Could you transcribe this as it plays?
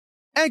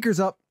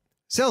Anchors up,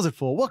 sails at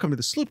full. Welcome to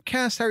the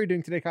SlooPcast. How are you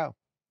doing today, Kyle?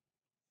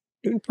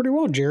 Doing pretty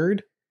well,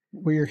 Jared.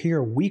 We're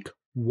here week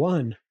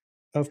 1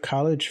 of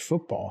college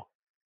football.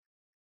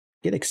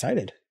 Get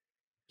excited.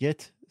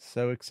 Get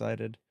so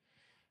excited.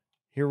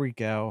 Here we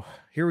go.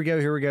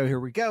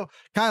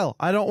 Kyle,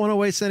 I don't want to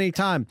waste any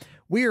time.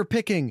 We are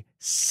picking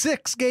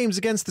 6 games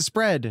against the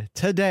spread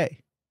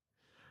today.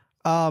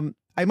 I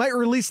might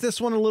release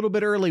this one a little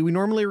bit early. We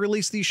normally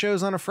release these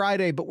shows on a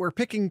Friday, but we're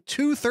picking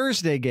 2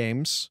 Thursday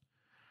games.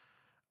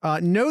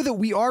 Know that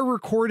we are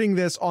recording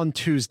this on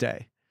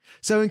Tuesday.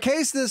 So in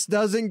case this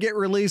doesn't get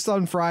released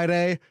on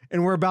Friday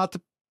and we're about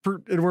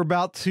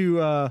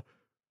to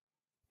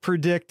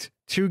predict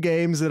 2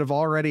 games that have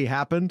already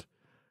happened,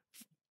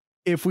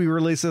 if we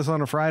release this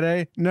on a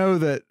Friday, know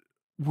that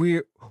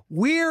we're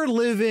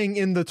living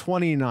in the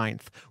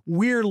 29th.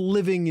 We're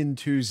living in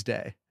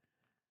Tuesday.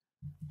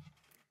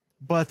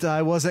 But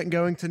I wasn't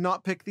going to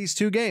not pick these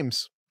 2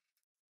 games.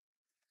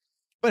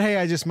 But hey,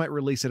 I just might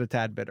release it a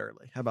tad bit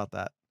early. How about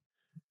that?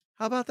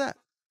 How about that?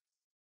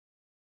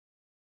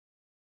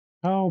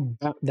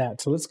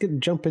 So let's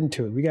jump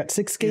into it. We got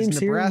 6 games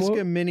here.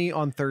 Nebraska mini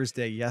on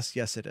Thursday. Yes,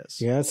 it is.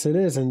 Yes, it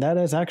is. And that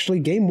is actually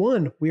game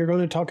 1 we are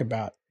going to talk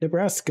about.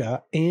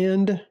 Nebraska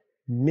and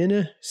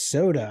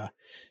Minnesota.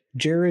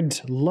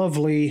 Jared's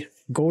lovely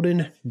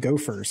Golden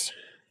Gophers.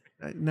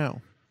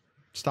 No,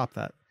 stop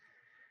that.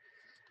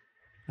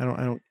 I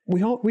don't.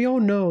 We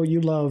all know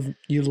you love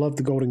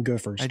the Golden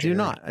Gophers. I do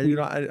not.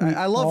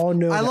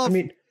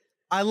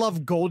 I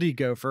love Goldie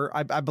Gopher.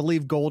 I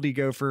believe Goldie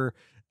Gopher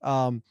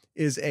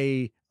is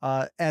a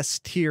S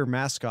tier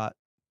mascot.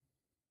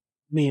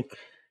 I mean,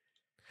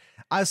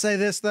 I say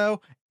this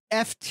though,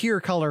 F tier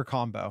color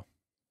combo.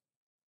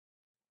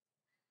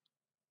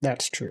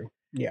 That's true.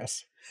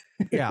 Yes.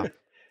 Yeah.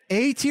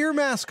 A tier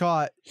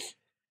mascot,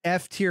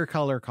 F tier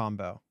color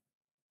combo.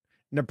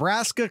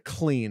 Nebraska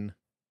clean.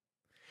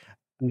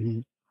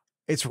 Mm-hmm.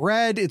 It's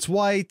red, it's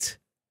white.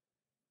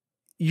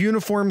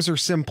 Uniforms are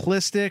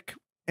simplistic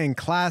and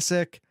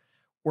classic.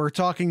 We're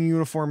talking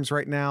uniforms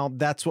right now.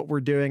 That's what we're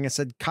doing. I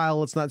said,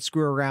 Kyle, let's not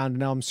screw around.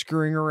 Now I'm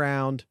screwing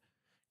around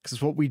because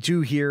it's what we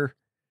do here.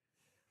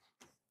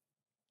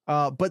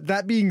 But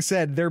that being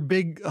said, their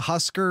big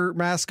Husker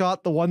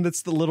mascot, the one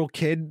that's the little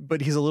kid,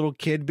 but he's a little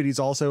kid, but he's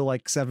also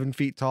like 7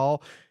 feet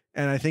tall.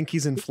 And I think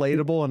he's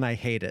inflatable and I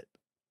hate it.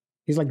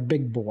 He's like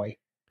Big Boy.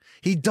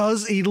 He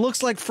does. He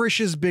looks like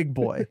Frisch's Big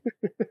Boy.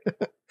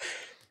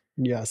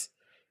 Yes.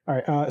 All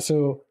right.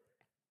 So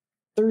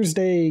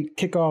Thursday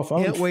kickoff.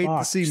 Can't wait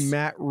Fox. to see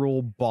Matt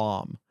Rule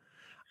bomb.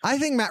 I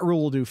think Matt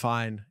Rule will do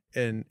fine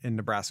in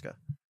Nebraska.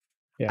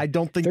 Yeah. I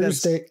don't think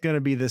Thursday, that's going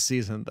to be this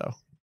season though.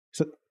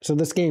 So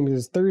this game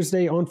is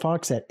Thursday on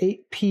Fox at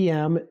 8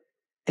 p.m.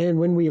 And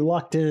when we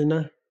locked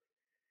in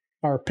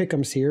our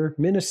pick'ems here,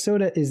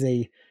 Minnesota is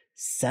a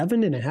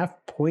 7.5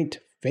 point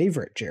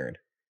favorite, Jared.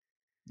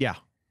 Yeah.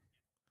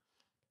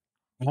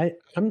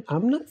 I'm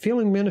not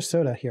feeling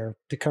Minnesota here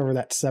to cover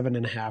that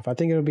 7.5. I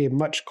think it'll be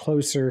much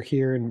closer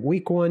here in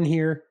week 1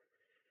 here.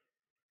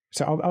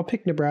 So I'll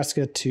pick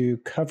Nebraska to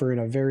cover in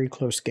a very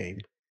close game.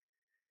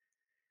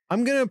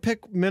 I'm going to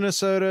pick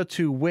Minnesota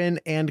to win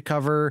and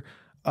cover.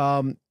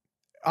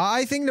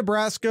 I think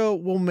Nebraska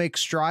will make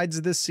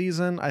strides this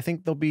season. I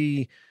think they'll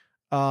be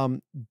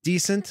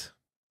decent,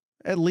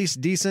 at least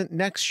decent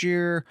next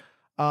year.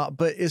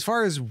 But as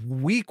far as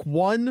week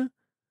 1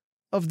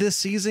 of this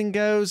season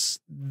goes,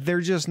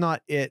 they're just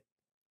not it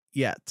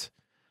yet.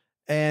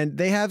 And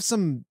they have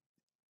some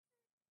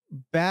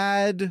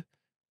bad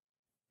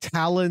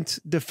talent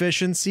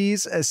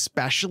deficiencies,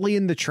 especially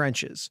in the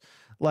trenches.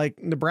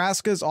 Like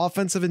Nebraska's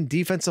offensive and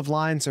defensive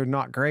lines are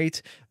not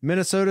great.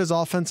 Minnesota's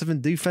offensive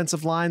and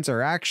defensive lines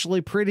are actually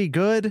pretty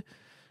good.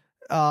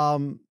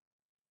 And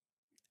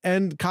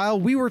Kyle,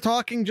 we were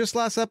talking just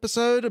last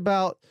episode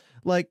about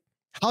like,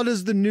 how do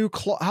the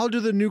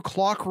new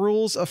clock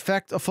rules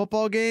affect a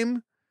football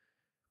game?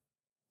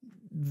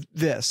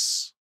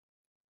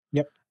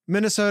 Yep.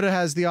 Minnesota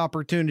has the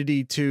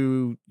opportunity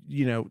to,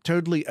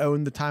 totally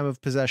own the time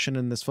of possession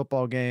in this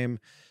football game.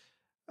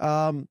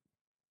 I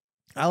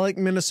like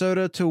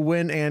Minnesota to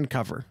win and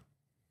cover.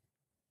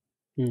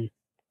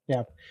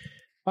 Yeah.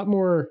 A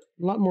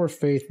lot more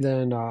faith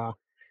than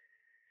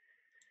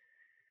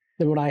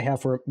what I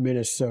have for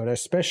Minnesota,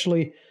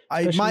 especially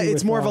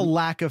it's more of a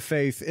lack of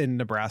faith in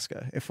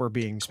Nebraska, if we're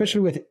being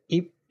especially clear.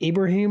 With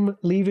Ibrahim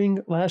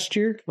leaving last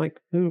year. Like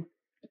who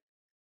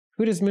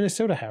does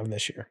Minnesota have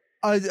this year?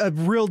 A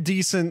real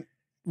decent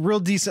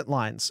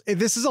lines.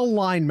 This is a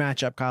line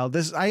matchup, Kyle.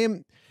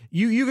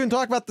 You can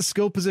talk about the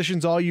skill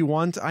positions all you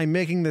want. I'm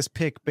making this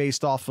pick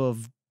based off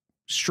of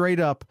straight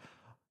up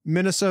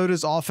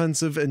Minnesota's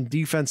offensive and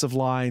defensive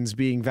lines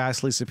being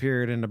vastly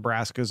superior to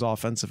Nebraska's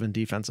offensive and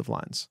defensive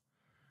lines.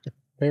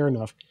 Fair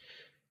enough.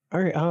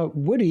 All right.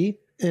 Woody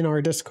in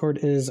our Discord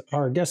is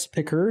our guest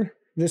picker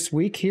this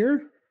week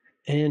here,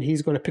 and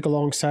he's going to pick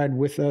alongside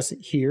with us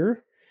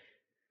here.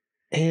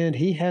 And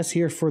he has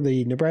here for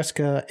the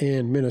Nebraska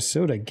and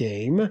Minnesota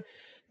game,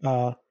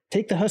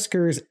 take the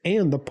Huskers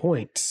and the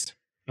points.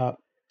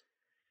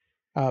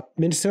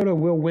 Minnesota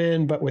will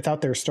win, but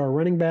without their star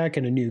running back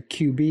and a new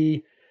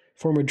QB.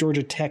 Former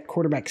Georgia Tech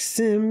quarterback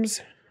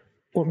Sims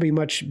won't be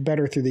much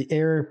better through the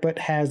air, but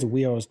has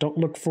wheels. Don't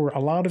look for a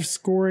lot of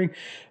scoring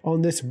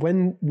on this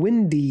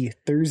windy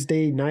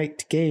Thursday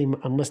night game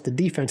unless the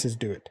defenses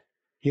do it.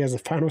 He has a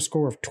final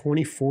score of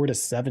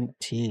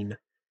 24-17.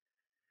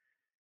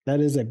 That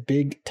is a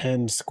Big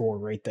Ten score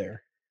right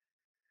there.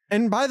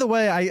 And by the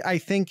way, I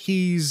think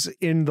he's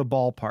in the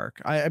ballpark.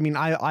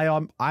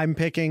 I'm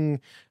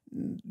picking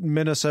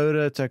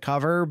Minnesota to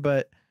cover,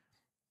 but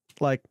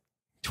like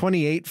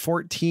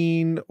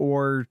 28-14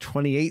 or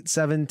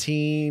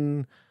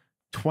 28-17,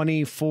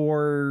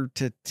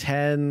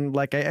 24-10.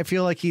 Like I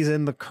feel like he's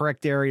in the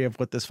correct area of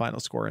what this final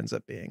score ends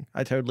up being.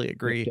 I totally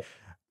agree.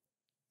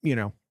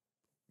 Yeah.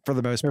 For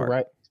the most part.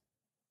 Right.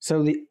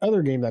 So the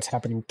other game that's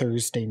happening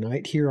Thursday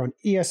night here on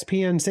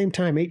ESPN, same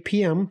time, 8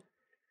 p.m.,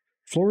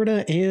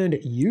 Florida and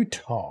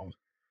Utah.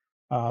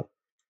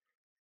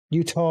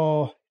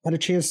 Utah had a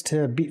chance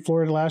to beat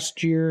Florida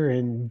last year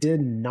and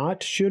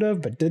should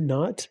have, but did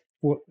not.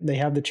 Well, they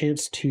have the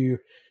chance to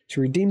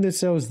redeem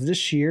themselves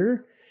this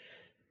year.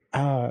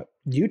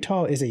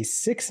 Utah is a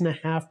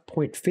 6.5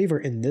 point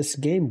favorite in this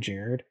game,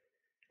 Jared.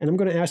 And I'm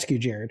going to ask you,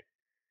 Jared,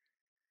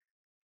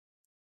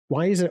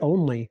 why is it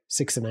only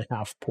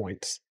 6.5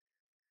 points?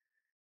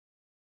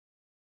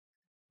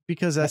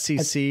 Because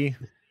SEC.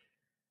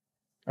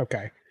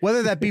 Okay.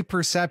 Whether that be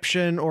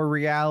perception or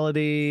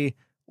reality,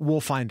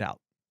 we'll find out.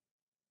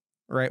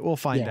 Right? We'll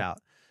find out.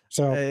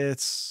 So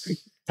it's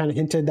kind of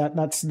hinted that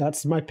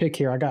that's my pick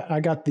here. I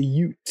got the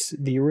Utes,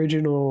 the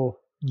original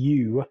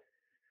U,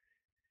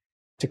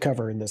 to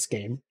cover in this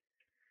game.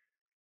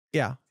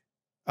 Yeah.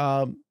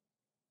 I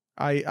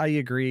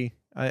agree.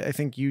 I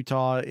think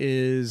Utah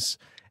is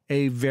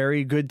a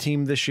very good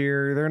team this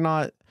year. They're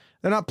not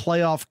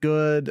playoff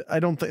good. I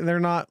don't think they're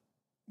not,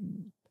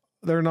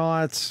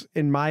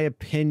 in my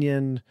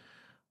opinion,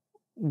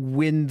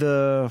 win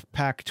the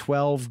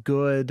Pac-12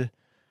 good.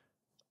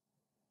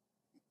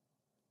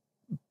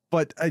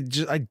 But I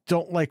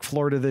don't like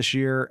Florida this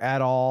year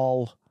at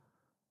all.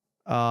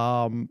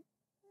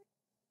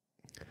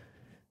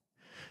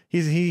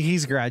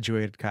 He's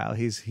graduated, Kyle.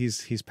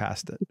 He's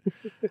past it.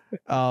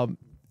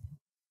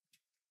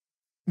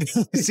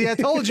 See, I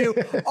told you.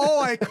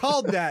 Oh, I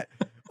called that.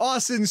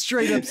 Austin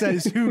straight up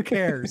says, "Who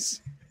cares?"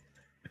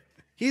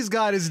 He's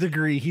got his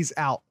degree. He's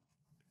out.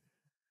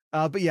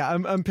 But yeah,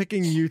 I'm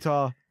picking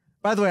Utah.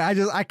 By the way, I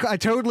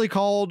totally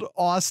called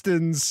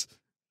Austin's.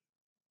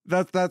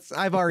 That's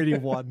I've already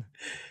won.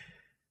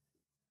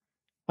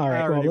 All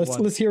right. Well,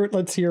 let's hear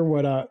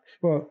what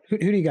who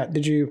do you got?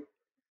 Did you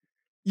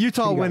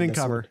Utah win and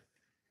cover?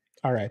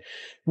 All right.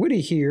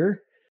 Woody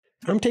here.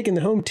 I'm taking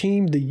the home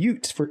team, the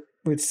Utes,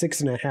 with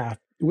 6.5.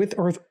 With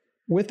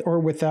or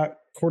without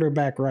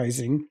quarterback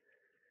rising.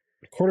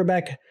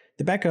 The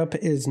backup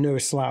is no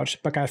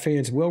slouch. Buckeye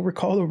fans will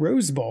recall the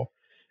Rose Bowl,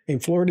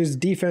 and Florida's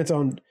defense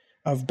of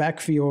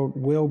backfield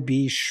will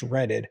be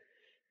shredded.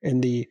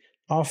 And the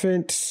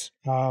offense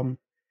rely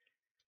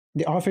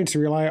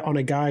on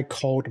a guy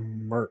called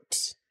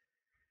Mertz.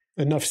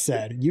 Enough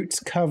said. Utes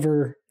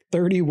cover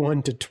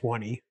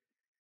 31-20.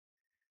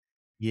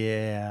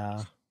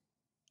 Yeah.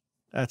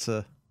 That's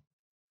a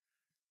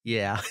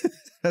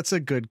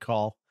good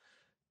call.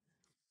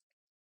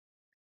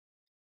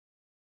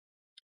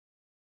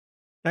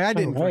 I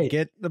didn't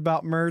forget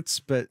about Mertz,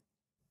 but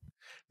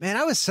man,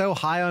 I was so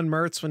high on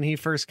Mertz when he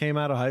first came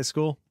out of high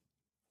school.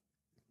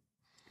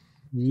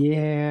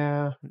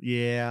 Yeah.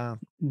 We're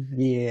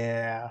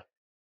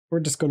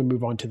just going to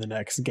move on to the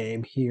next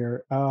game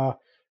here.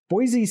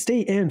 Boise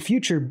State and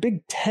future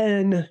Big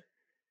Ten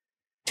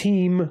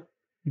team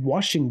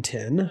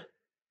Washington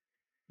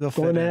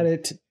going at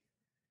it.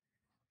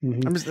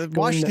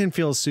 Washington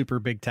feels super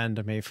Big Ten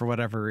to me for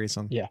whatever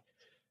reason. Yeah.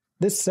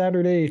 This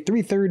Saturday,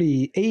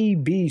 3:30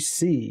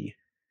 ABC.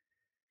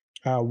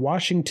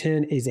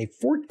 Washington is a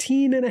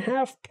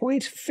 14.5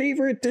 point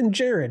favorite. And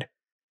Jared,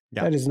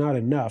 that is not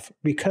enough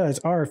because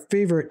our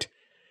favorite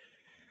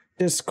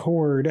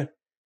Discord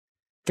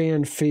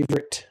fan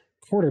favorite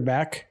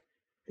quarterback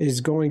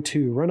is going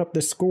to run up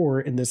the score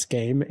in this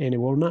game, and it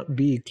will not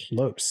be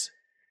close.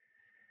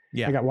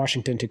 Yeah. I got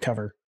Washington to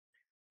cover.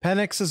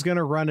 Penix is going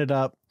to run it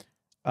up.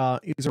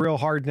 He's a real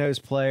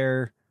hard-nosed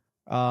player.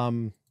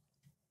 Won't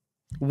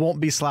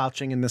be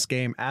slouching in this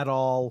game at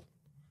all.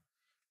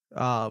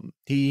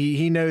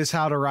 He knows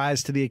how to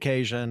rise to the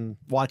occasion.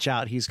 Watch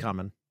out, he's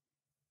coming.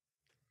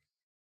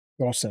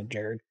 Well said,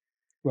 Jared.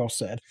 Well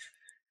said.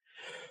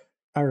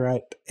 All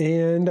right.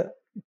 And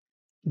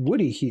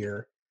Woody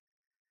here.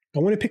 I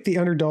want to pick the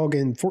underdog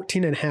in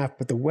 14.5,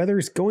 but the weather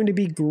is going to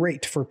be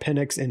great for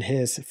Penix, and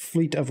his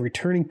fleet of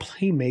returning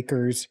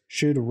playmakers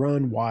should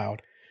run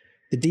wild.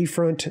 The D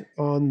front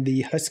on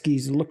the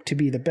Huskies look to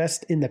be the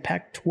best in the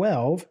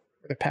Pac-12,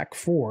 or the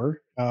Pac-4,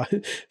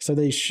 so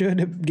they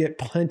should get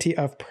plenty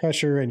of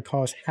pressure and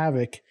cause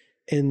havoc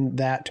in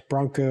that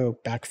Bronco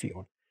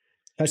backfield.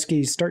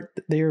 Huskies start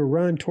their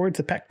run towards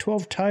the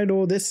Pac-12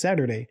 title this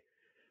Saturday,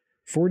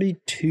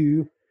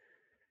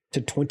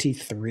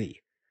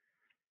 42-23.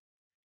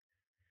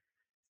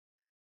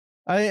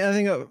 I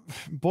think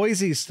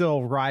Boise's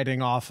still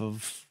riding off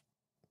of.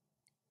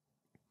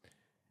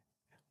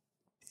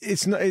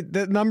 It's not,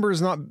 the number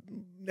is not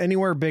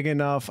anywhere big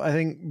enough. I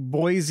think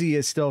Boise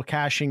is still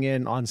cashing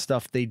in on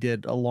stuff they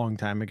did a long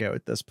time ago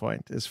at this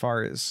point, as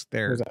far as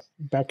their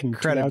back in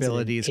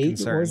credibility is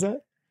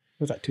concerned.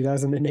 Was that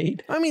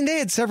 2008? I mean, they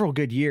had several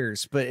good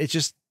years, but it's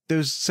just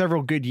those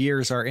several good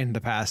years are in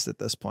the past at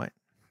this point.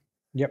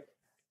 Yep.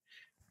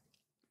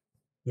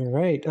 All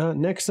right.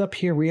 Next up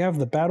here, we have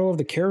the Battle of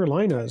the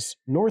Carolinas,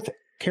 North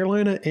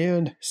Carolina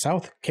and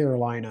South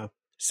Carolina,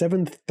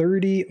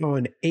 7:30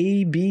 on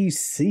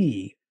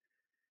ABC.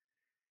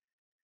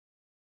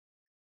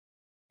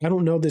 I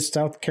don't know this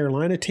South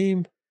Carolina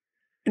team,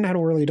 and I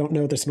don't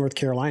know this North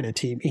Carolina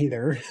team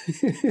either.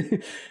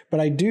 But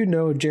I do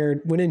know,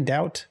 Jared, when in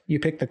doubt, you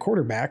pick the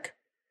quarterback.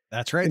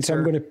 That's right. And so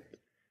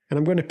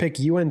I'm going to pick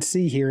UNC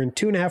here, and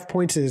 2.5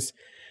 points is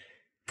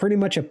pretty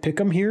much a pick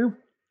 'em here.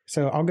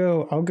 So I'll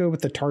go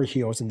with the Tar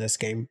Heels in this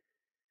game.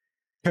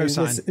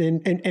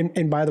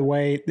 And by the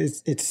way,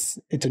 it's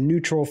a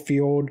neutral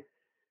field.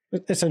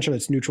 Essentially,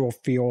 it's neutral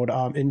field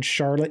in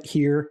Charlotte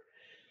here,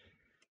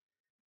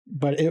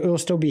 but it will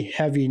still be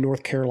heavy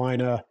North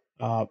Carolina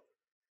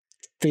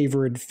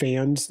favored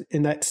fans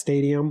in that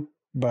stadium.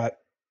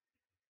 But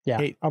yeah,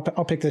 hey,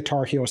 I'll pick the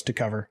Tar Heels to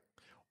cover.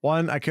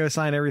 One, I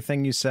co-sign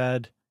everything you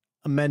said.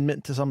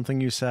 Amendment to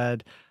something you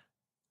said.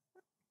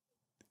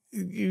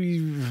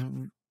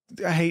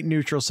 I hate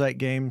neutral site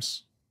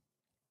games.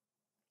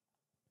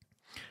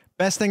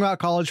 Best thing about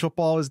college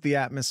football is the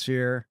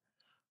atmosphere.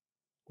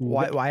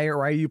 Why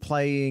are you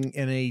playing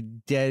in a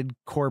dead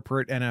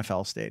corporate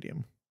NFL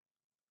stadium?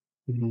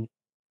 Mm-hmm.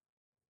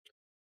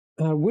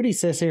 Woody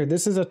says here,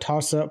 this is a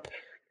toss-up.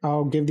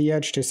 I'll give the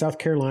edge to South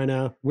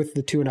Carolina with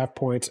the 2.5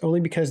 points, only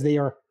because they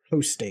are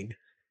hosting.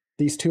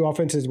 These two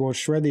offenses will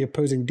shred the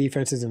opposing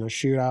defenses in a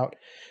shootout.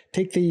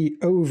 Take the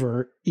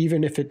over,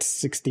 even if it's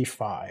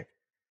 65.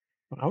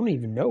 I don't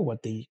even know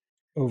what the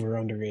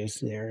over-under is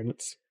there.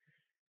 Let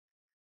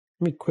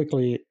me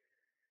quickly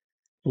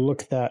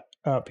look that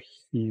up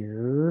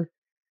here.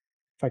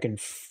 If I can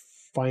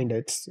find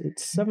it.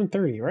 It's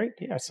 7:30, right?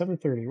 Yeah,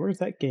 7:30. Where's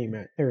that game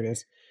at? There it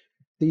is.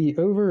 The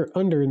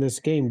over-under in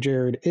this game,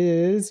 Jared,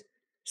 is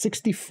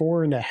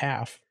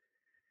 64.5.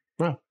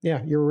 Wow,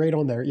 yeah, you're right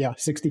on there. Yeah,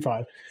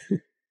 65.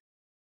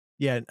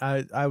 Yeah,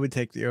 I would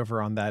take the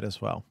over on that as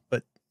well.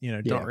 But,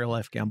 don't real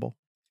life gamble.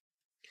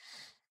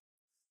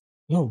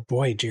 Oh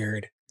boy,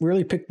 Jared.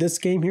 Really picked this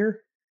game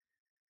here?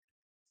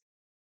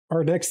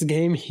 Our next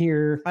game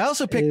here. I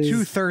also picked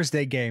 2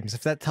 Thursday games,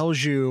 if that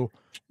tells you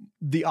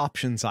the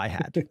options I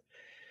had.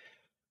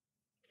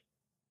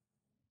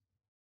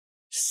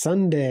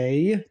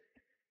 Sunday,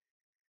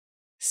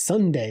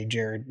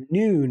 Jared,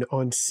 noon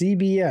on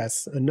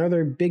CBS.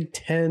 Another Big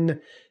Ten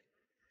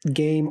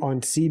game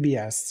on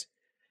CBS.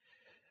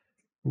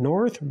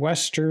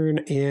 Northwestern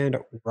and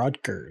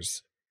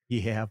Rutgers.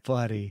 Yeah,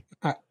 buddy.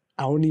 I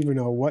don't even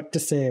know what to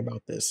say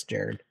about this,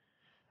 Jared.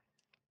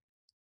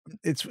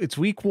 It's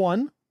week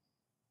 1.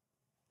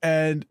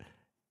 And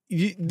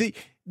the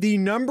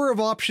number of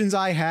options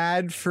I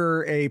had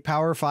for a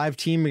Power 5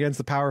 team against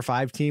the Power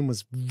 5 team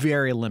was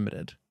very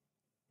limited.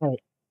 All right.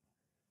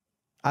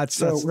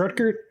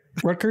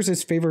 Rutgers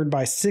is favored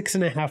by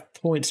 6.5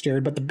 points,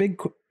 Jared. But the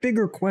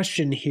bigger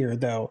question here,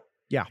 though.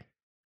 Yeah.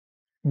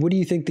 What do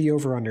you think the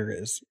over-under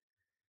is?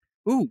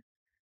 Ooh.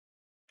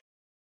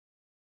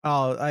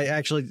 Oh, I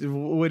actually,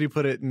 Woody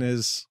put it in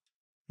his,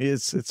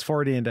 it's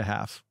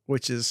 40.5,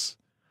 which is,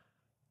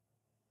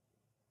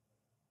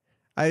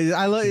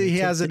 he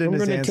has it in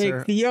his answer. I'm going to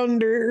take the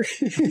under.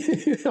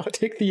 I'll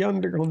take the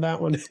under on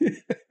that one.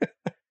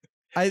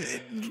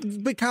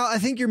 But Kyle, I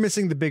think you're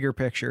missing the bigger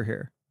picture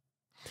here.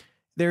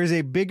 There is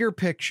a bigger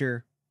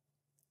picture.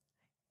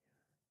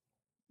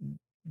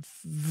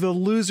 The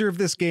loser of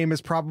this game is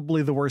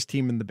probably the worst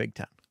team in the Big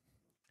Ten.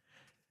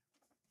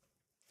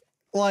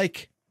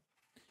 Like,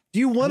 do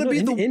you want to be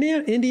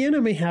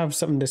Indiana may have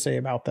something to say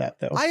about that,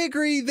 though. I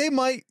agree. They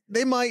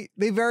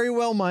very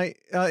well might.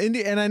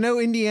 And I know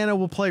Indiana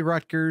will play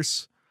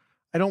Rutgers.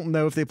 I don't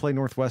know if they play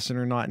Northwestern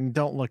or not, and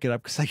don't look it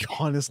up because I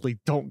honestly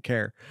don't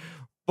care.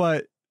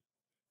 But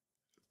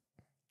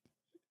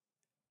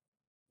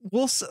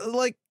we'll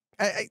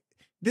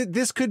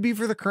this could be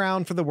for the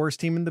crown for the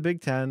worst team in the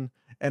Big Ten,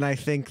 and I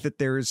think that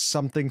there is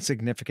something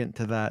significant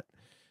to that.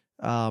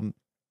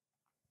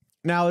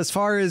 Now, as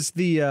far as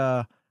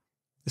the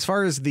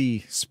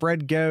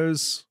spread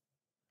goes,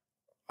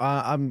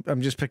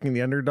 I'm just picking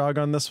the underdog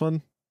on this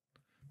one.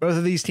 Both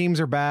of these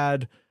teams are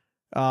bad.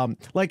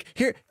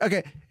 Here,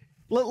 okay.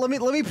 Let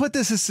me put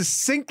this as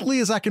succinctly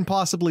as I can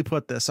possibly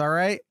put this. All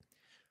right.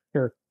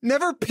 Sure.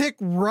 Never pick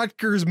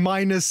Rutgers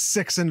minus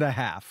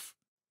 6.5.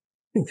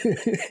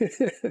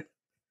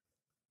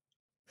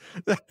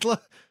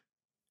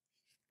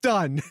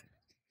 Done.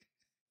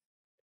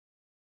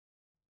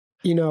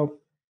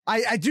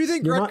 I do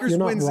think Rutgers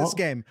wins this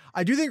game.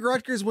 I do think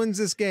Rutgers wins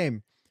this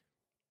game,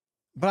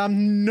 but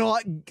I'm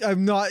not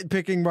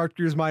picking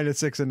Rutgers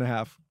minus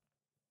 6.5.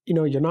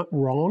 You're not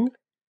wrong.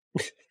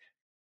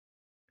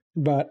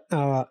 But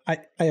I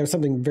have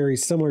something very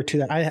similar to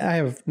that. I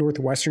have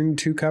Northwestern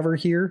to cover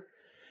here,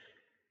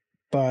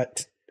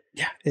 but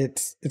yeah,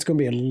 it's going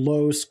to be a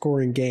low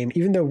scoring game.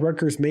 Even though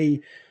Rutgers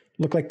may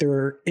look like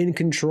they're in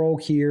control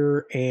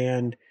here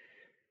and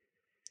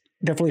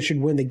definitely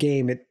should win the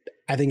game,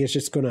 I think it's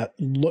just going to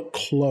look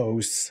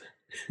close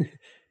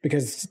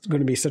because it's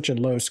going to be such a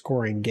low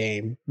scoring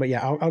game. But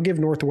yeah, I'll give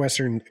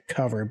Northwestern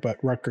cover, but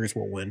Rutgers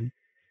will win.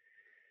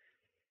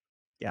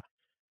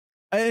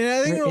 And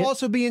I think it'll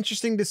also be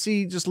interesting to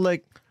see just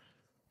like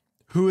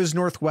who is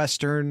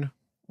Northwestern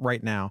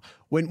right now.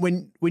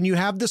 When you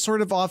have the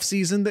sort of off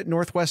season that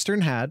Northwestern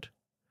had,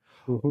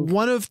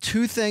 one of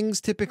two things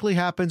typically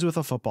happens with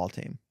a football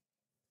team.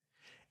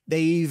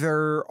 They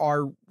either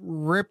are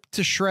ripped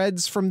to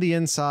shreds from the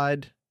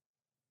inside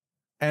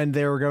and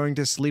they're going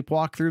to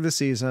sleepwalk through the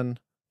season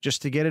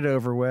just to get it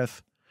over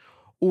with,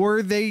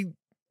 or they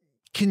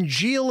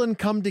congeal and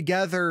come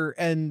together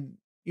and,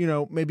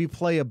 maybe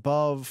play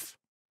above.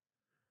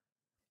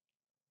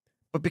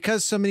 But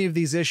because so many of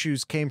these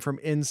issues came from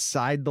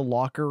inside the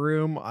locker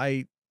room,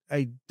 I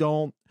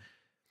don't.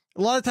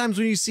 A lot of times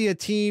when you see a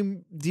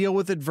team deal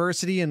with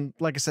adversity and,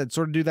 like I said,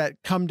 sort of do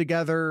that come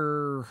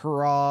together,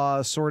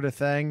 hurrah sort of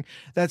thing,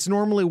 that's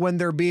normally when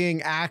they're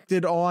being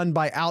acted on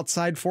by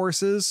outside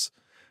forces.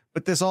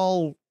 But this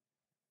all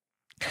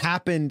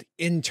happened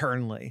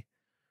internally,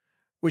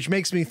 which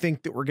makes me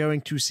think that we're going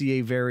to see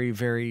a very,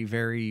 very,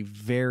 very,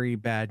 very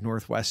bad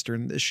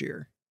Northwestern this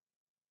year.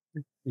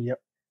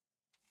 Yep.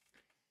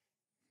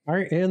 All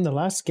right, and the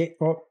last game.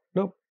 Oh,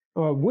 nope.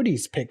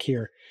 Woody's pick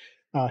here.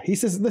 He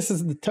says this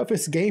is the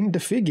toughest game to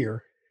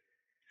figure.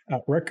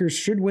 Rutgers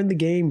should win the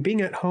game,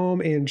 being at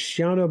home, and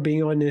Shiano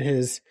being on in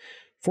his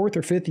 4th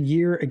or 5th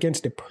year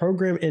against a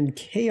program in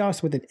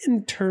chaos with an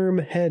interim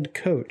head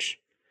coach.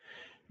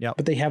 Yeah,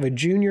 but they have a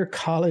junior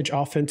college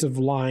offensive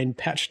line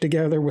patched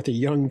together with a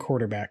young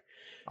quarterback.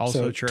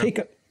 Also true.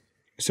 Take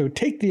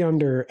the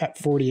under at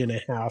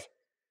 40.5,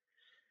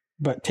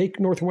 but take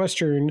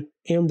Northwestern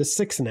and the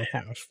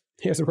 6.5.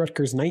 He has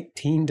Rutgers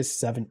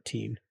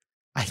 19-17.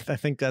 I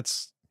think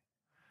that's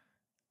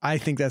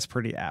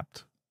pretty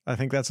apt. I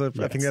think that's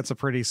a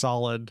pretty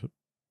solid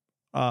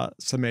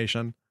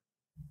summation.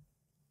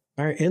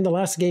 All right, and the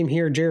last game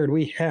here, Jared,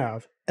 we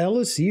have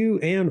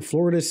LSU and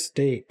Florida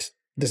State.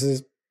 This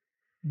is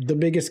the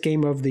biggest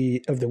game of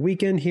the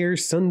weekend here,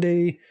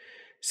 Sunday,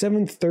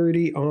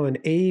 7:30 on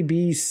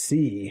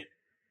ABC.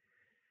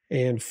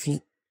 And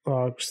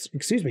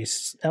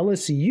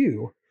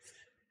LSU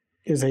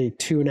is a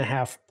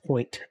 2.5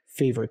 point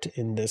favorite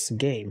in this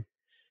game.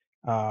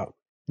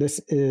 This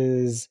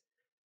is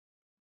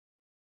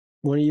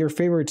one of your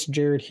favorites,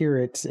 Jared. Here,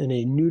 it's in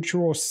a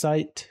neutral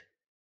site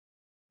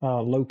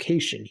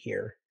location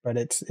here, but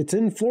it's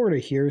in Florida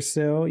here.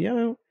 So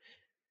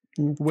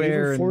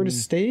where Florida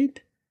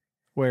State?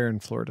 Where in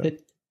Florida?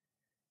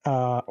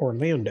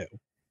 Orlando.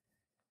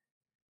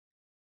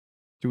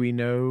 Do we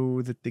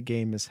know that the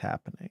game is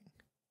happening?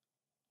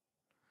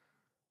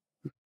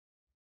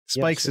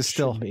 Spikes is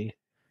still in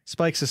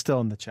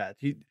the chat.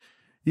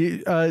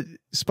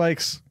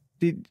 Spikes,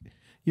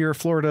 you're a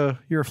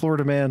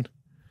Florida man.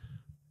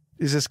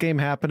 Is this game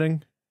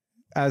happening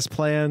as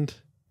planned?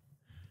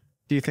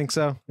 Do you think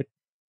so?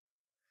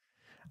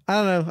 I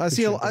don't know.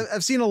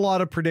 I've seen a lot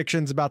of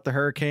predictions about the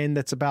hurricane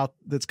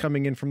that's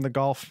coming in from the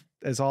Gulf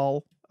as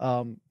all.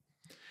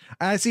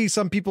 I see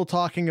some people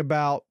talking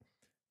about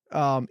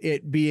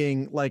it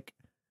being like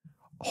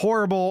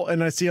horrible,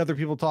 and I see other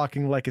people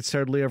talking like it's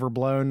totally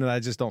overblown, and I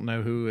just don't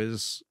know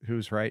who's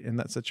right in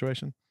that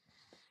situation.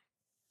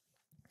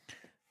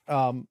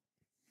 I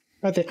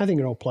think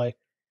it'll play.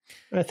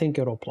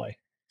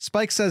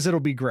 Spike says it'll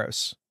be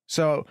gross.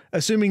 So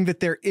assuming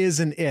that there is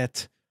an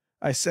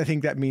I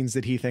think that means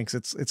that he thinks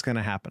it's going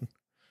to happen.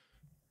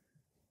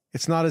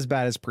 It's not as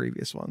bad as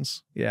previous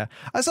ones. Yeah.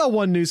 I saw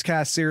one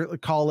newscast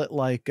call it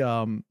like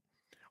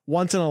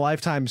once in a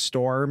lifetime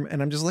storm,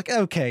 and I'm just like,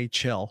 okay,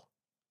 chill.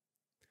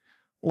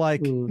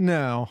 Like,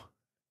 no,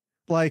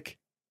 like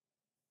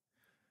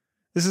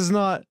this is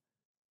not,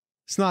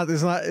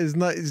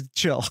 it's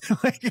chill.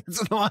 Like,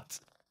 it's not,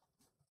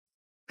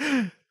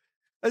 I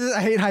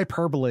hate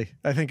hyperbole,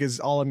 I think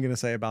is all I'm going to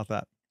say about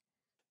that.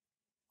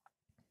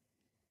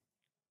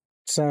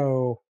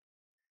 So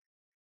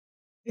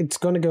it's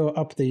going to go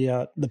up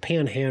the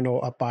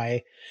Panhandle up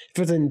by, if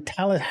it's in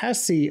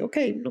Tallahassee,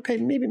 okay,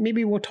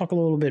 maybe we'll talk a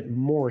little bit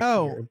more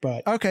here,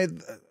 but okay.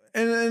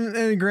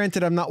 And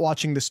granted, I'm not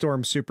watching the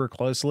storm super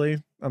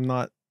closely.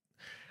 I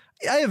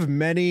have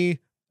many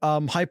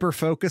hyper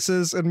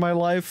focuses in my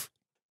life.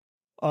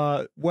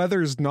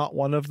 Weather's not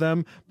one of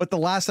them, but the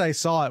last I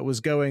saw it was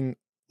going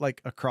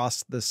like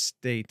across the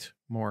state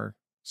more.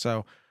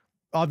 So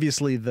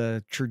obviously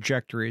the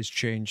trajectory has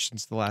changed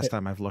since the last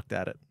time I've looked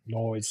at it. It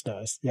always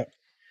does. Yep.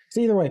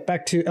 So either way,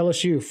 back to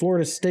LSU,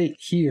 Florida State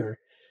here.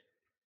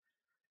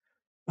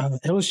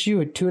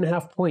 LSU a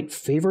 2.5 point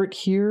favorite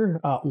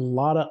here. A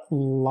lot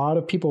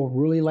of people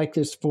really like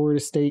this Florida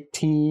State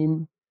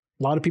team.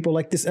 A lot of people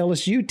like this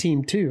LSU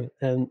team too,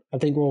 and I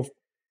think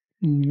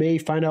may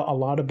find out a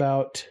lot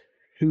about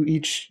who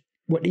each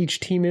what each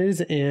team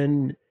is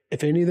and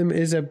if any of them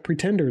is a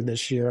pretender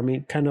this year. I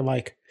mean, kind of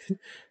like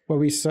what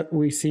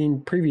we've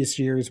seen previous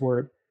years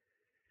where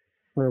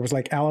it was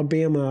like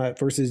Alabama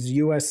versus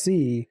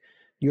USC.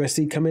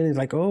 USC come in and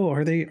like, oh,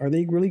 are they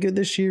really good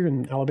this year?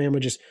 And Alabama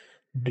just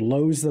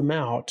blows them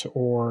out,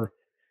 or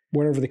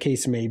whatever the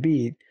case may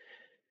be.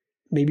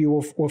 Maybe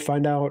we'll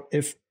find out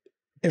if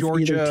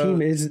Georgia, either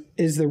team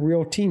is the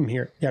real team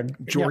here. Yeah,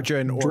 Georgia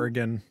and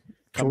Oregon.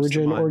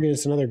 Georgia and Oregon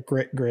is another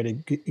great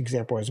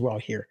example as well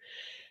here.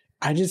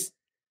 I just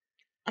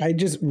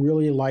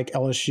really like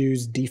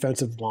LSU's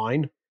defensive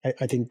line.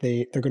 I think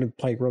they're going to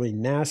play really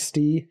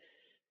nasty.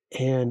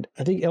 And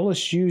I think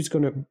LSU is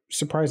going to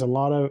surprise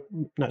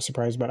not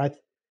surprise, but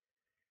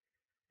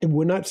it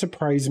would not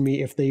surprise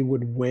me if they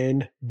would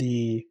win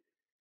the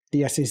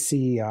SEC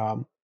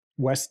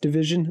West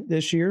Division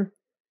this year.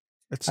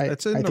 It's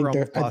in the realm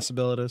of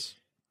possibilities.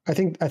 I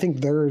think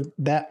they're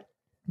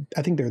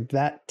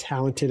that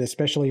talented,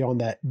 especially on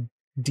that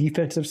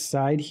defensive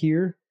side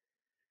here.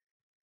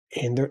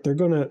 And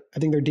I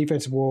think their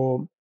defense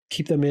will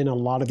keep them in a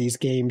lot of these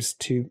games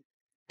to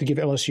give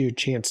LSU a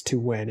chance to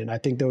win. And I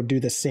think they'll do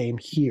the same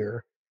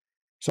here.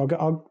 So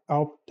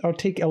I'll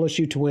take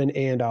LSU to win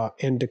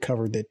and to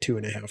cover the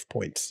 2.5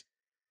 points.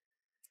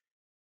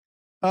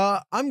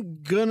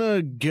 I'm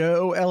gonna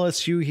go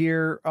LSU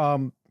here.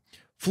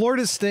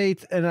 Florida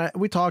State, and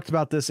we talked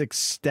about this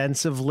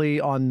extensively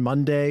on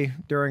Monday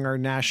during our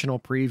national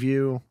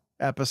preview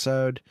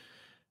episode.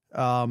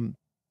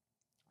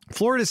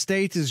 Florida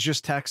State is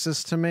just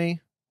Texas to me.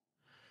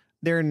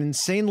 They're an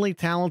insanely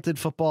talented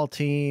football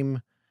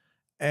team,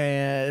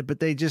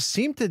 but they just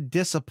seem to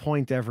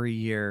disappoint every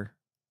year.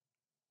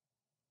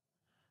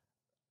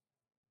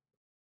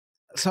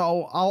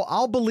 So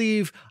I'll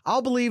believe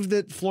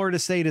that Florida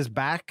State is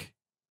back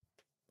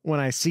when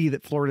I see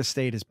that Florida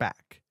State is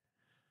back.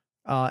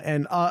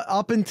 And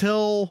up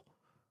until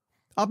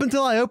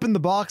I open the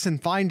box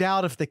and find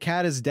out if the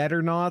cat is dead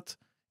or not,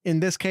 in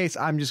this case,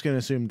 I'm just going to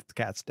assume that the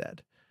cat's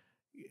dead.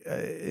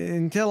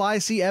 Until I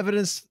see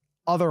evidence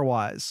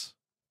otherwise,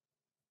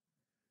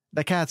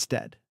 the cat's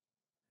dead.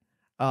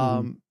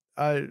 LSU,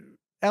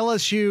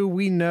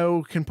 we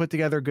know, can put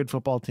together good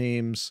football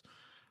teams.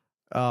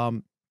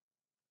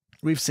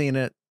 We've seen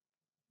it.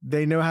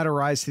 They know how to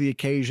rise to the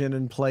occasion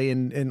and play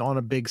in on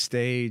a big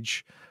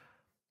stage.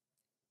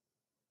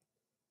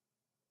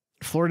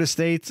 Florida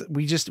State,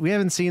 we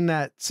haven't seen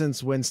that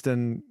since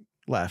Winston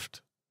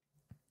left.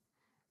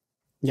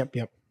 Yep.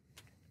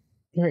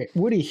 All right.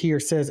 Woody here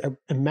says a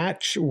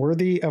match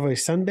worthy of a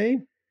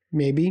Sunday,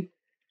 maybe.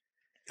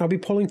 I'll be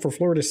pulling for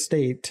Florida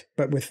State,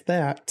 but with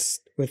that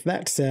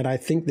said, I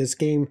think this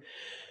game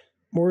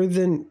more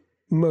than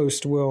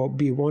most will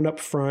be one up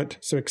front,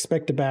 so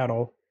expect a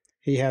battle.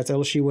 He has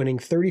LSU winning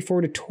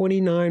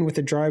 34-29 with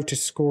a drive to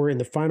score in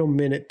the final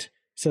minute,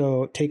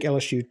 so take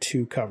LSU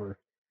to cover.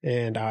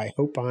 And I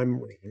hope I'm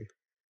wrong.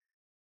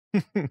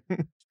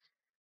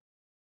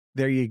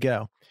 There you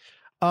go.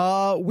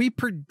 We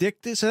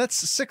predicted, so that's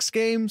 6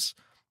 games.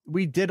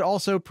 We did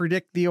also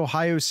predict the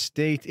Ohio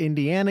State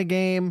Indiana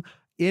game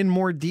in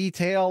more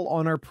detail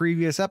on our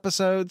previous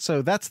episode.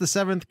 So that's the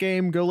 7th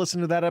game. Go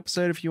listen to that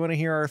episode if you want to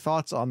hear our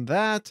thoughts on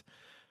that.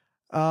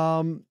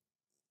 Kyle,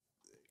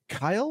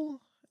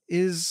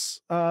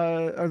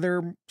 are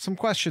there some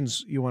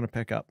questions you want to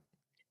pick up?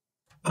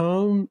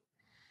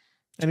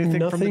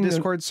 Anything from the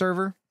Discord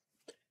server?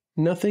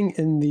 Nothing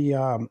in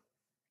the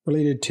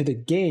related to the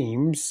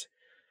games,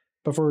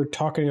 but if we're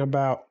talking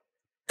about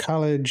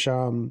college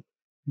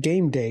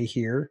game day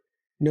here,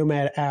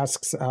 Nomad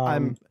asks,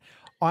 I'm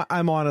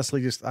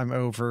honestly just, I'm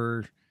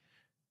over.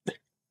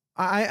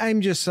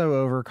 I'm just so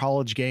over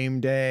college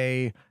game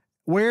day.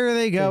 Where are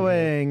they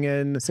going?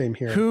 And same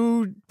here.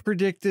 Who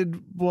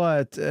predicted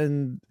what?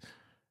 And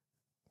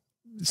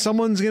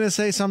someone's going to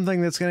say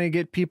something that's going to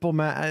get people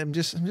mad. I'm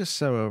just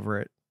so over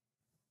it.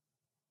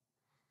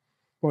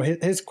 Well,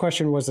 his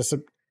question was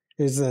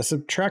is the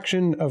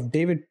subtraction of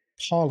David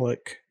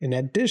Pollock an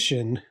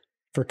addition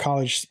for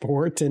college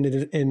sports,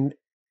 and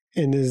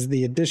is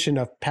the addition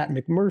of Pat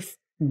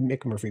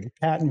McMurphy,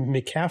 Pat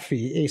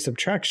McAfee, a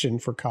subtraction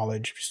for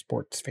college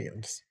sports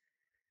fans?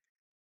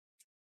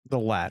 The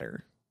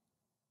latter.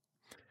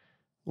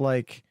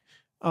 Like,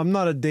 I'm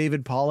not a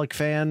David Pollock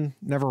fan,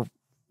 never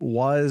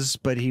was,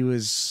 but he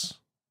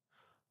was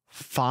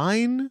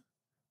fine.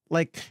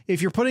 Like,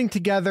 if you're putting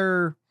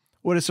together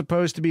what is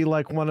supposed to be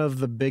like one of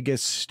the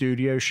biggest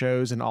studio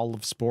shows in all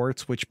of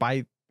sports, which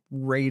by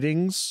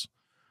ratings,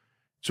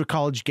 so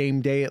College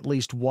Game Day at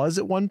least was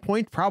at one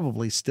point,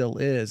 probably still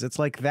is. It's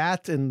like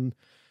that, and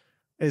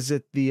is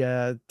it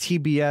the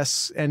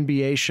TBS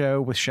NBA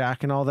show with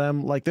Shaq and all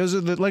them? Like those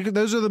are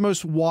the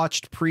most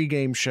watched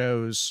pregame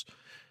shows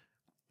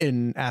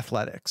in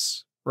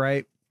athletics,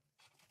 right?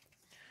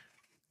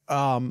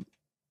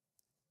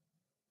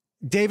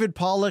 David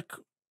Pollock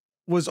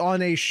was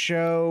on a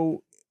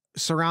show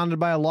surrounded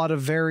by a lot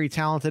of very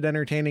talented,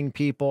 entertaining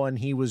people, and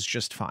he was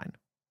just fine.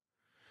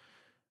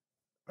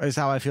 Is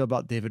how I feel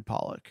about David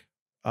Pollock.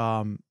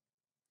 Pat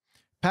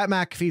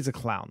McAfee's a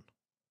clown.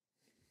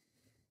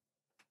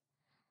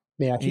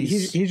 Yeah,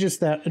 he's just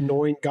that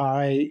annoying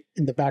guy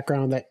in the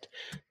background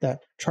that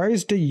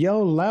tries to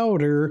yell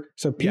louder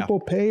so people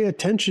pay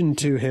attention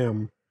to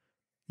him.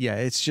 Yeah,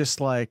 it's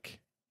just like,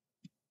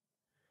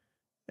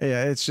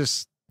 it's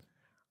just,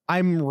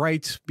 I'm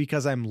right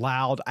because I'm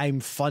loud.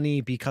 I'm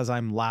funny because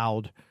I'm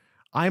loud.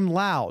 I'm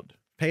loud.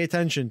 Pay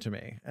attention to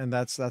me. And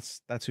that's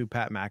who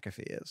Pat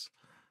McAfee is.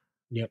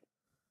 Yep.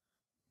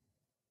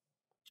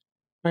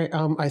 All right.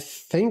 I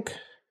think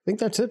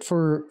that's it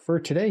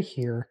for today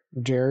here,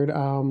 Jared.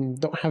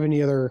 Don't have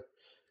any other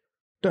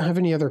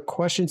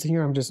questions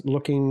here. I'm just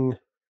looking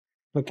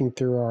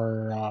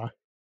through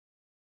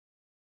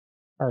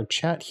our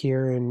chat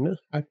here, and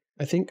I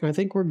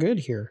think we're good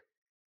here.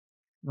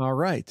 All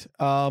right.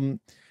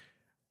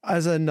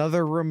 As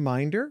another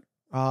reminder,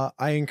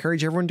 I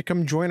encourage everyone to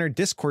come join our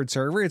Discord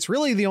server. It's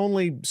really the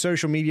only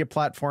social media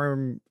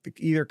platform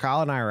either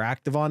Kyle and I are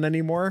active on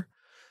anymore.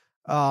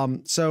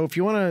 So if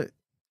you want to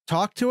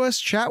talk to us,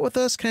 chat with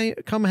us,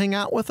 come hang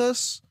out with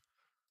us.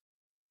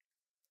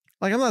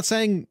 Like, I'm not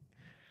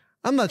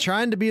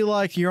trying to be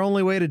like your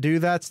only way to do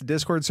that's the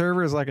Discord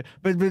server is like,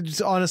 but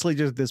just honestly,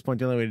 just at this point,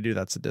 the only way to do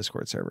that's the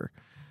Discord server.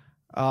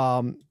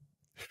 I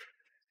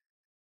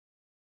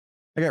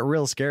got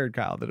real scared,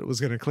 Kyle, that it was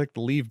going to click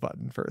the leave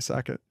button for a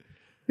second.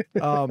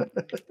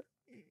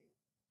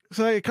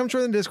 So come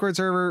join the Discord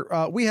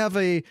server. We have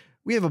a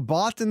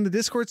bot in the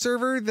Discord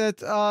server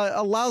that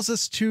allows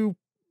us to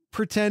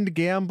pretend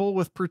gamble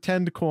with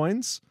pretend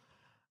coins.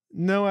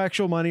 No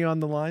actual money on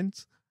the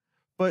lines,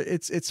 but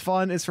it's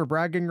fun. It's for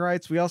bragging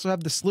rights. We also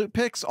have the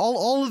SlooPicks.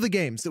 All of the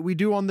games that we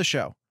do on the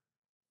show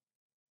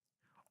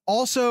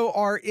also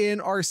are in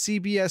our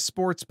CBS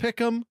Sports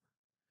Pick'em.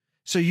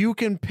 So you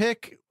can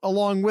pick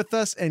along with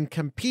us and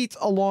compete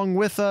along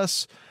with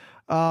us.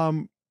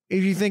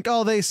 If you think,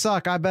 oh, they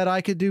suck, I bet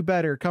I could do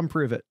better, come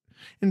prove it.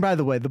 And by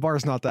the way, the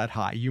bar's not that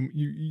high.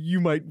 You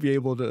might be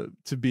able to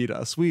beat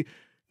us.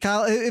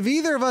 Kyle, if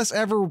either of us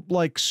ever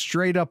like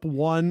straight up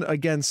won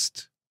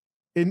against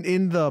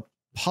in the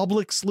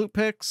public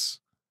SlooPicks,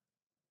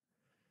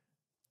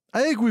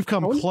 I think we've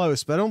come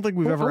close, but I don't think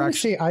we've ever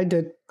actually. I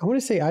want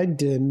to say I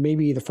did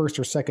maybe the first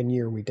or second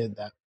year we did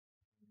that.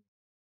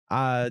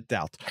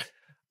 Doubt.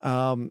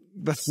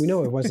 But we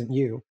know it wasn't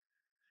you.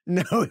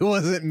 No, it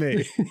wasn't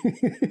me.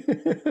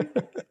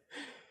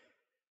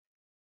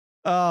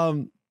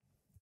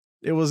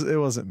 It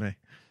wasn't me.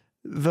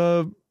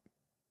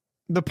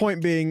 The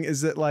point being is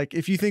that, like,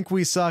 if you think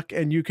we suck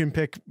and you can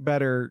pick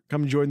better,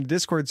 come join the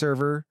Discord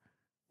server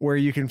where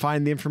you can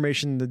find the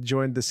information to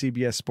join the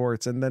CBS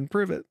Sports and then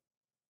prove it.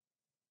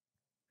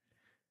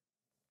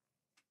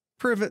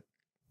 Prove it.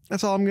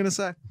 That's all I'm going to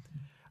say.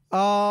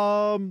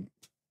 5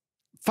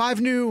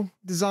 new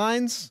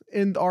designs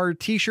in our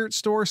t-shirt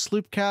store,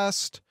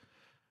 SlooPcast,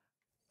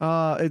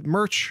 at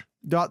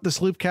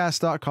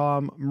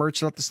merch.thesloopcast.com,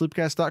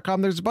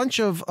 merch.thesloopcast.com. There's a bunch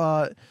of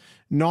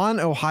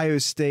non-Ohio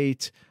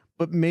State,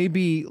 but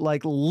maybe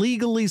like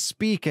legally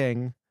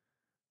speaking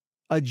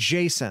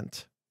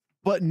adjacent,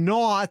 but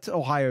not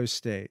Ohio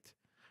State,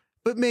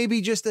 but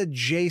maybe just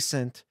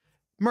adjacent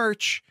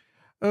merch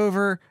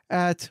over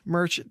at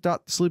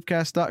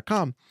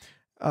merch.thesloopcast.com.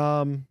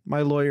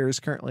 My lawyer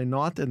is currently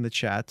not in the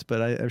chat, but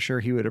I'm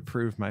sure he would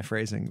approve my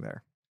phrasing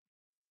there.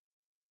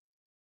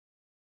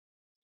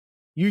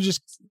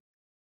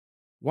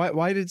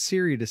 Why did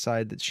Siri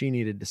decide that she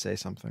needed to say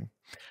something?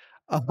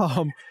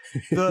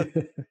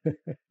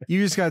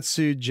 You just got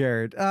sued,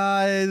 Jared.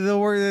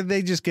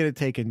 They just get it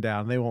taken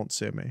down. They won't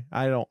sue me.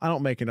 I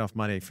don't make enough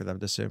money for them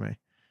to sue me.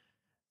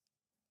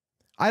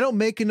 I don't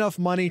make enough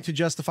money to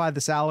justify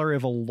the salary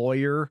of a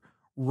lawyer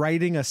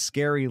writing a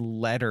scary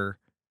letter,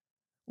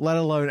 let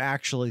alone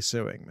actually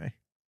suing me.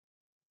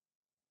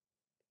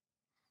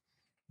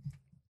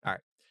 All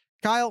right,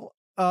 Kyle.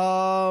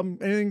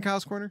 Anything in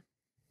Kyle's corner?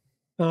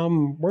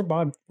 We're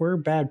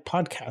bad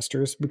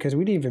podcasters because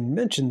we didn't even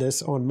mention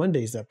this on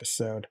Monday's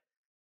episode.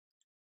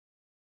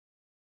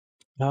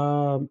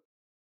 Ohio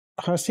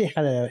State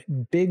had a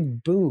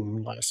big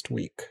boom last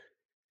week.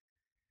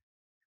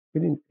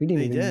 We didn't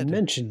even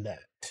mention that.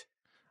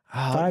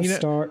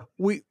 5-star.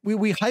 We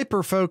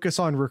hyper focus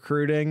on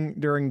recruiting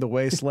during the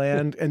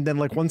wasteland, and then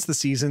like once the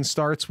season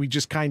starts, we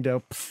just kind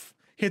of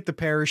hit the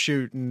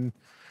parachute and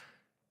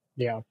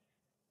yeah.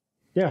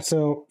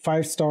 So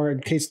 5-star,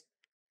 in case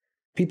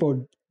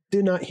people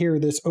did not hear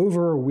this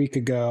over a week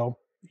ago.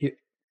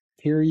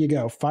 Here you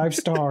go.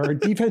 5-star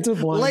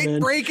defensive lineman.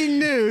 Late breaking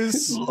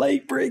news.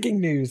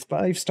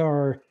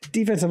 5-star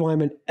defensive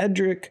lineman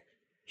Edric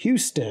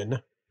Houston,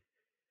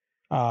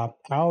 out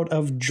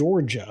of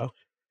Georgia,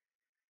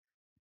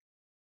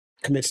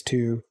 commits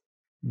to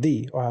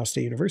the Ohio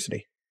State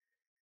University.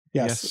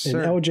 Yes, and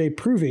LJ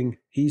proving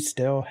he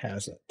still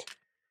has it.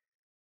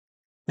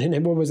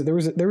 And what was it?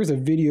 There was a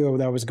video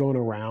that was going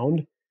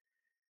around.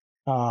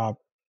 Either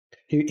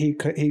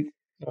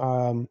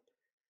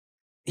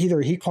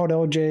he called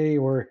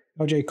LJ or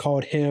LJ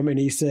called him, and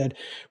he said,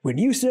 "When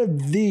you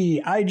said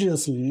I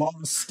just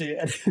lost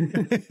it."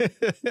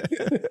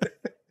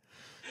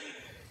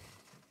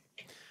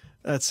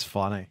 That's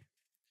funny.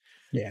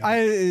 Yeah.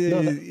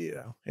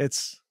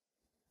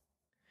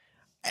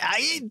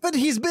 But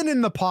he's been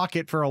in the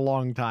pocket for a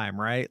long time,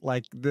 right?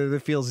 Like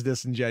that feels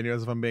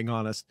disingenuous if I'm being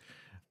honest.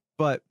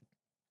 But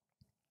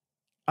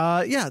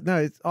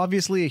it's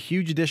obviously a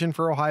huge addition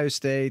for Ohio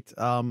State.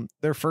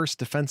 Their first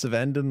defensive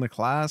end in the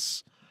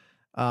class.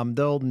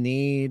 They'll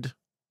need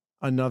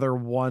another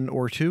one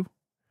or two.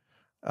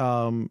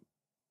 But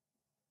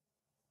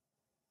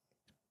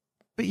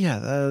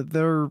yeah,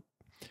 they're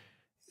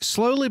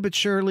slowly but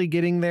surely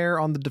getting there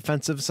on the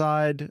defensive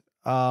side.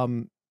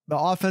 The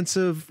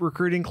offensive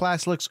recruiting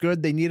class looks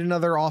good. They need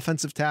another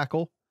offensive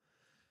tackle.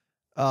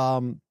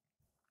 So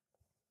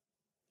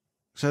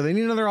they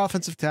need another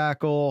offensive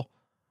tackle.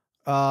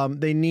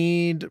 They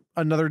need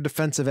another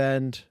defensive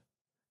end.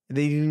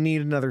 They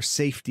need another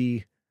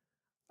safety.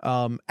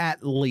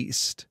 At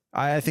least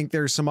I think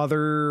there's some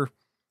other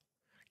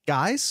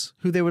guys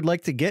who they would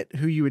like to get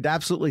who you would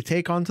absolutely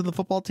take onto the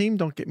football team.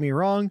 Don't get me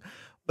wrong.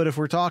 But if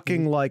we're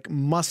talking like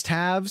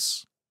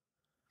must-haves,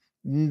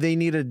 they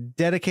need a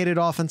dedicated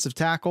offensive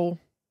tackle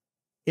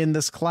in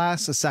this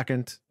class, a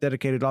second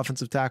dedicated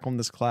offensive tackle in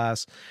this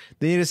class.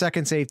 They need a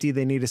second safety.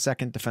 They need a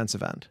second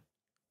defensive end.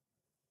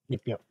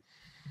 Yep.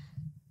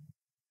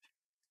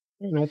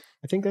 And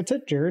I think that's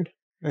it, Jared.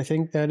 I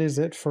think that is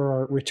it for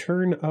our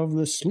return of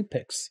the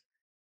SlooPicks.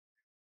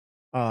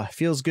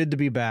 Feels good to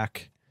be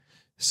back.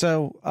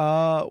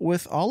 So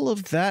with all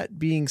of that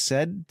being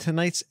said,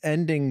 tonight's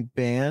ending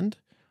band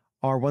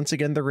are once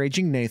again the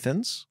Raging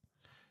Nathans.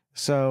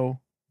 So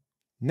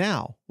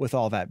now, with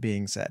all that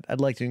being said,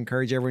 I'd like to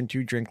encourage everyone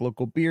to drink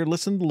local beer,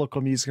 listen to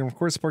local music, and of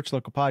course, support your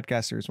local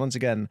podcasters. Once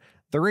again,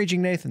 the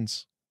Raging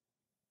Nathans.